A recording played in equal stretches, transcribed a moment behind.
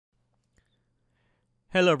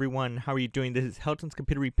Hello everyone, how are you doing? This is Heltons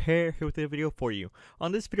Computer Repair here with a video for you.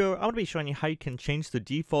 On this video, I'm going to be showing you how you can change the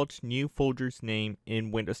default new folder's name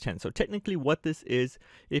in Windows 10. So technically what this is,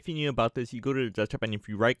 if you knew about this, you go to the desktop and if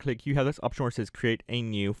you right click, you have this option where it says create a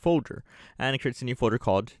new folder. And it creates a new folder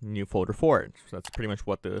called new folder for it. So that's pretty much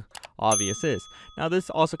what the obvious is. Now this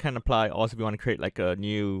also can apply also if you want to create like a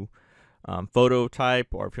new photo type,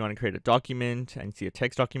 or if you want to create a document and see a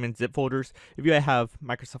text document, zip folders. If you have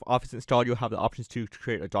Microsoft Office installed, you'll have the options to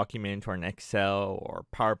create a document or an Excel or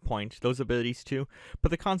PowerPoint, those abilities too.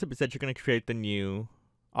 But the concept is that you're going to create the new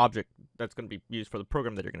object that's going to be used for the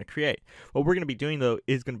program that you're going to create. What we're going to be doing though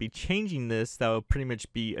is going to be changing this. That will pretty much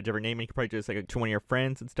be a different name, and you can probably just like to one of your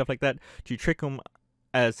friends and stuff like that to trick them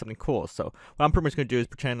as something cool. So what I'm pretty much going to do is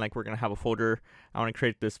pretend like we're going to have a folder. I want to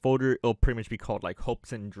create this folder. It'll pretty much be called like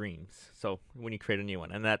hopes and dreams. So when you create a new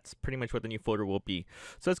one, and that's pretty much what the new folder will be.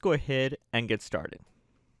 So let's go ahead and get started.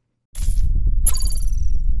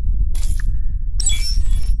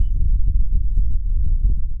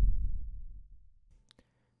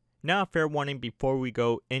 Now, a fair warning before we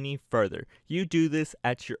go any further. You do this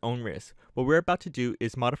at your own risk. What we're about to do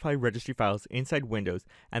is modify registry files inside Windows,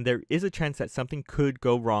 and there is a chance that something could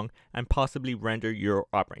go wrong and possibly render your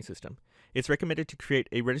operating system. It's recommended to create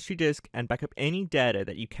a registry disk and back up any data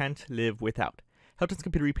that you can't live without. Heltons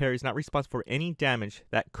Computer Repair is not responsible for any damage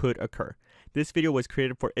that could occur. This video was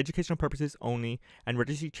created for educational purposes only, and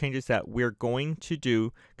registry changes that we're going to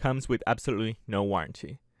do comes with absolutely no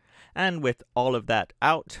warranty. And with all of that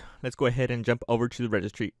out, let's go ahead and jump over to the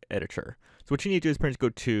registry editor. So what you need to do is pretty much go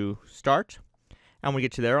to Start, and when we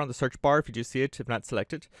get to there on the search bar, if you do see it, if not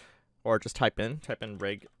select it, or just type in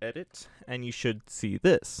reg edit, and you should see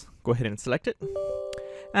this. Go ahead and select it,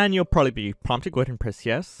 and you'll probably be prompted. Go ahead and press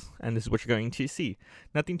yes, and this is what you're going to see.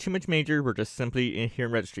 Nothing too much major. We're just simply in here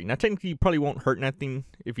in registry. Now technically you probably won't hurt nothing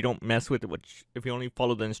if you don't mess with it, which if you only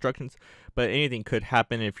follow the instructions, but anything could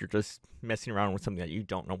happen if you're just messing around with something that you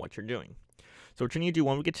don't know what you're doing. So what you need to do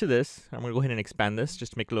when we get to this, I'm going to go ahead and expand this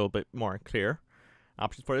just to make it a little bit more clear.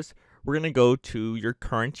 Options for this, we're going to go to your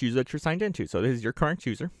current user that you're signed into. So this is your current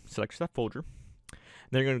user. Select that folder.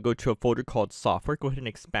 Then you're going to go to a folder called software. Go ahead and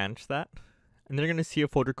expand that. And then you're going to see a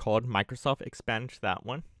folder called Microsoft. Expand that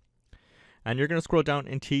one. And you're going to scroll down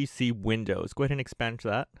until you see Windows. Go ahead and expand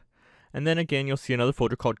that. And then again, you'll see another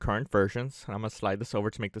folder called Current Versions. And I'm going to slide this over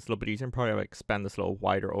to make this a little bit easier. And probably expand this a little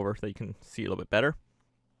wider over so that you can see a little bit better.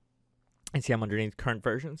 And see I'm underneath Current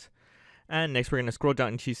Versions. And next we're going to scroll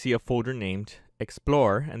down until you see a folder named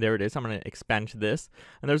Explore. And there it is. I'm going to expand to this.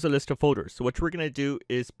 And there's a list of folders. So what we're going to do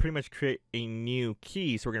is pretty much create a new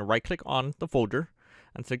key. So we're going to right click on the folder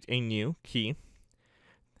and select a new key.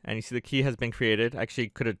 And you see the key has been created. I actually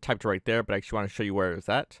could have typed it right there, but I actually want to show you where it's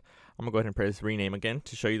at. I'm going to go ahead and press rename again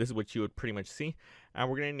to show you this is what you would pretty much see. And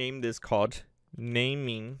we're going to name this called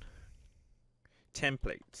naming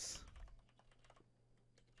templates.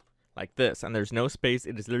 Like this. And there's no space.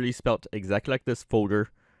 It is literally spelled exactly like this folder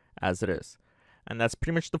as it is. And that's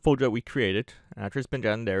pretty much the folder that we created. And after it's been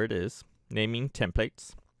done, there it is. Naming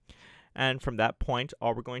templates. And from that point,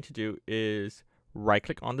 all we're going to do is right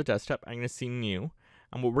click on the desktop. I'm going to see new.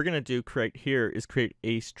 And what we're going to do create here is create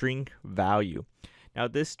a string value. Now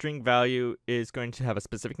this string value is going to have a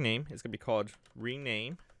specific name. It's going to be called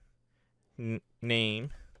rename name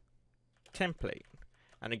template.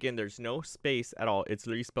 And again, there's no space at all. It's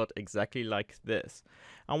literally spelled exactly like this.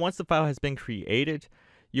 And once the file has been created,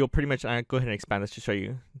 you'll pretty much, I'll go ahead and expand this to show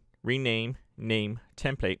you, rename name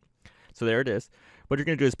template. So there it is. What you're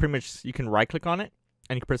going to do is pretty much, you can right click on it,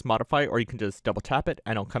 and you can press modify, or you can just double tap it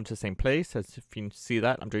and it'll come to the same place. As if you can see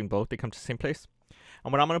that, I'm doing both. They come to the same place.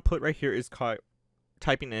 And what I'm going to put right here is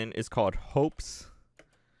typing in is called hopes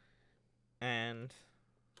and,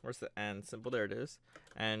 where's the and symbol? There it is.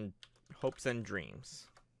 And hopes and dreams.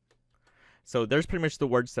 So there's pretty much the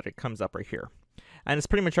words that it comes up right here. And it's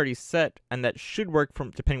pretty much already set, and that should work from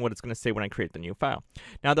depending what it's going to say when I create the new file.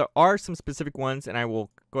 Now there are some specific ones, and I will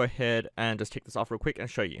go ahead and just take this off real quick and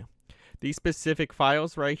show you. These specific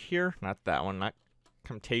files right here, not that one, not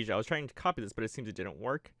Camtasia. I was trying to copy this, but it seems it didn't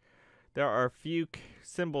work. There are a few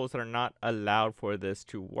symbols that are not allowed for this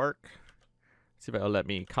to work. Let's see if it'll let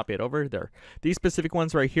me copy it over there. These specific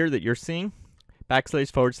ones right here that you're seeing,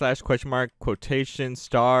 backslash, forward slash, question mark, quotation,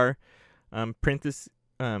 star, parentheses,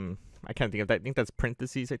 I can't think of that. I think that's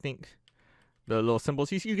parentheses, I think. The little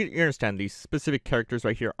symbols. You understand these specific characters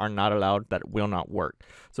right here are not allowed. That will not work.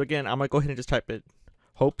 So again, I'm going to go ahead and just type it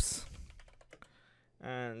hopes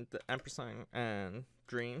and the ampersand and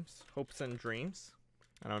dreams. Hopes and dreams.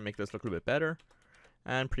 And I'm going to make this look a little bit better.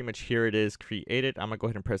 And pretty much here it is created. I'm going to go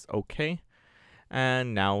ahead and press OK.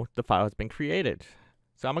 And now the file has been created.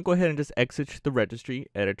 So I'm going to go ahead and just exit the registry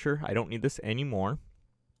editor. I don't need this anymore.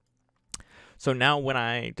 So now when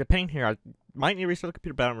I, depending here, I might need to restart the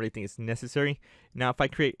computer, but I don't really think it's necessary. Now if I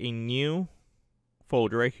create a new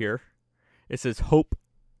folder right here, it says Hope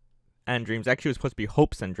and Dreams. Actually, it was supposed to be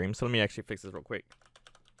Hopes and Dreams. So let me actually fix this real quick.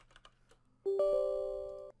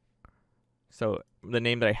 So the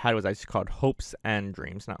name that I had was actually called Hopes and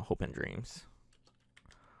Dreams, not Hope and Dreams.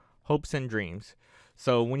 Hopes and Dreams.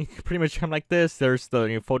 So when you pretty much come like this, there's the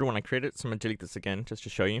new folder when I create it. So I'm going to delete this again just to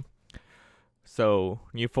show you. So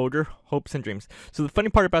new folder, Hopes and Dreams. So the funny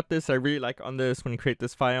part about this, I really like on this when you create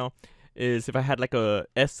this file, is if I had like a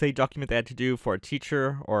essay document that I had to do for a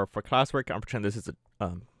teacher or for classwork, I'll pretend this is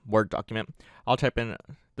a Word document. I'll type in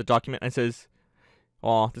the document and it says,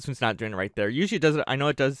 oh, this one's not doing it right there. Usually it does it. I know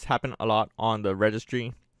it does happen a lot on the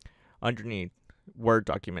registry underneath Word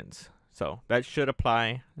documents. So that should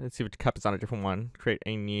apply. Let's see if it happens on a different one. Create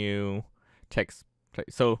a new text.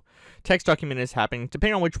 So text document is happening.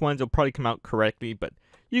 Depending on which ones, it'll probably come out correctly, but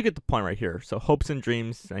you get the point right here. So Hopes and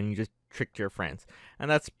Dreams, and you just tricked your friends.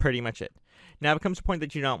 And that's pretty much it. Now if it comes to a point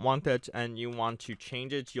that you don't want that and you want to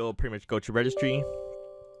change it, you'll pretty much go to registry,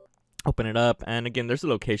 open it up, and again, there's the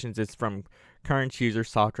locations. It's from current user,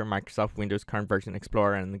 software, Microsoft, Windows, current version,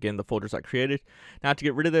 Explorer, and again, the folders I created. Now to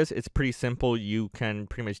get rid of this, it's pretty simple. You can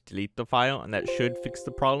pretty much delete the file, and that should fix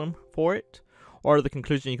the problem for it. Or the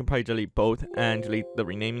conclusion, you can probably delete both and delete the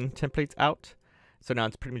renaming templates out. So now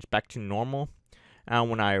it's pretty much back to normal. And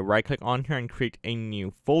when I right click on here and create a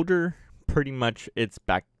new folder, pretty much it's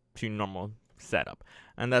back to normal setup.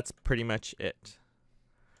 And that's pretty much it.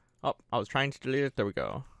 Oh, I was trying to delete it. There we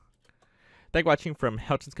go. Thanks for watching from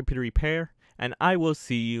Heltons Computer Repair, and I will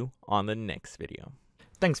see you on the next video.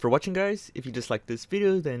 Thanks for watching, guys. If you disliked this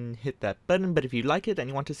video, then hit that button. But if you like it and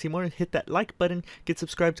you want to see more, hit that like button, get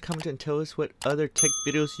subscribed, comment, and tell us what other tech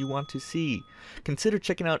videos you want to see. Consider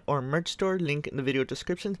checking out our merch store, link in the video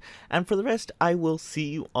description. And for the rest, I will see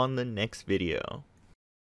you on the next video.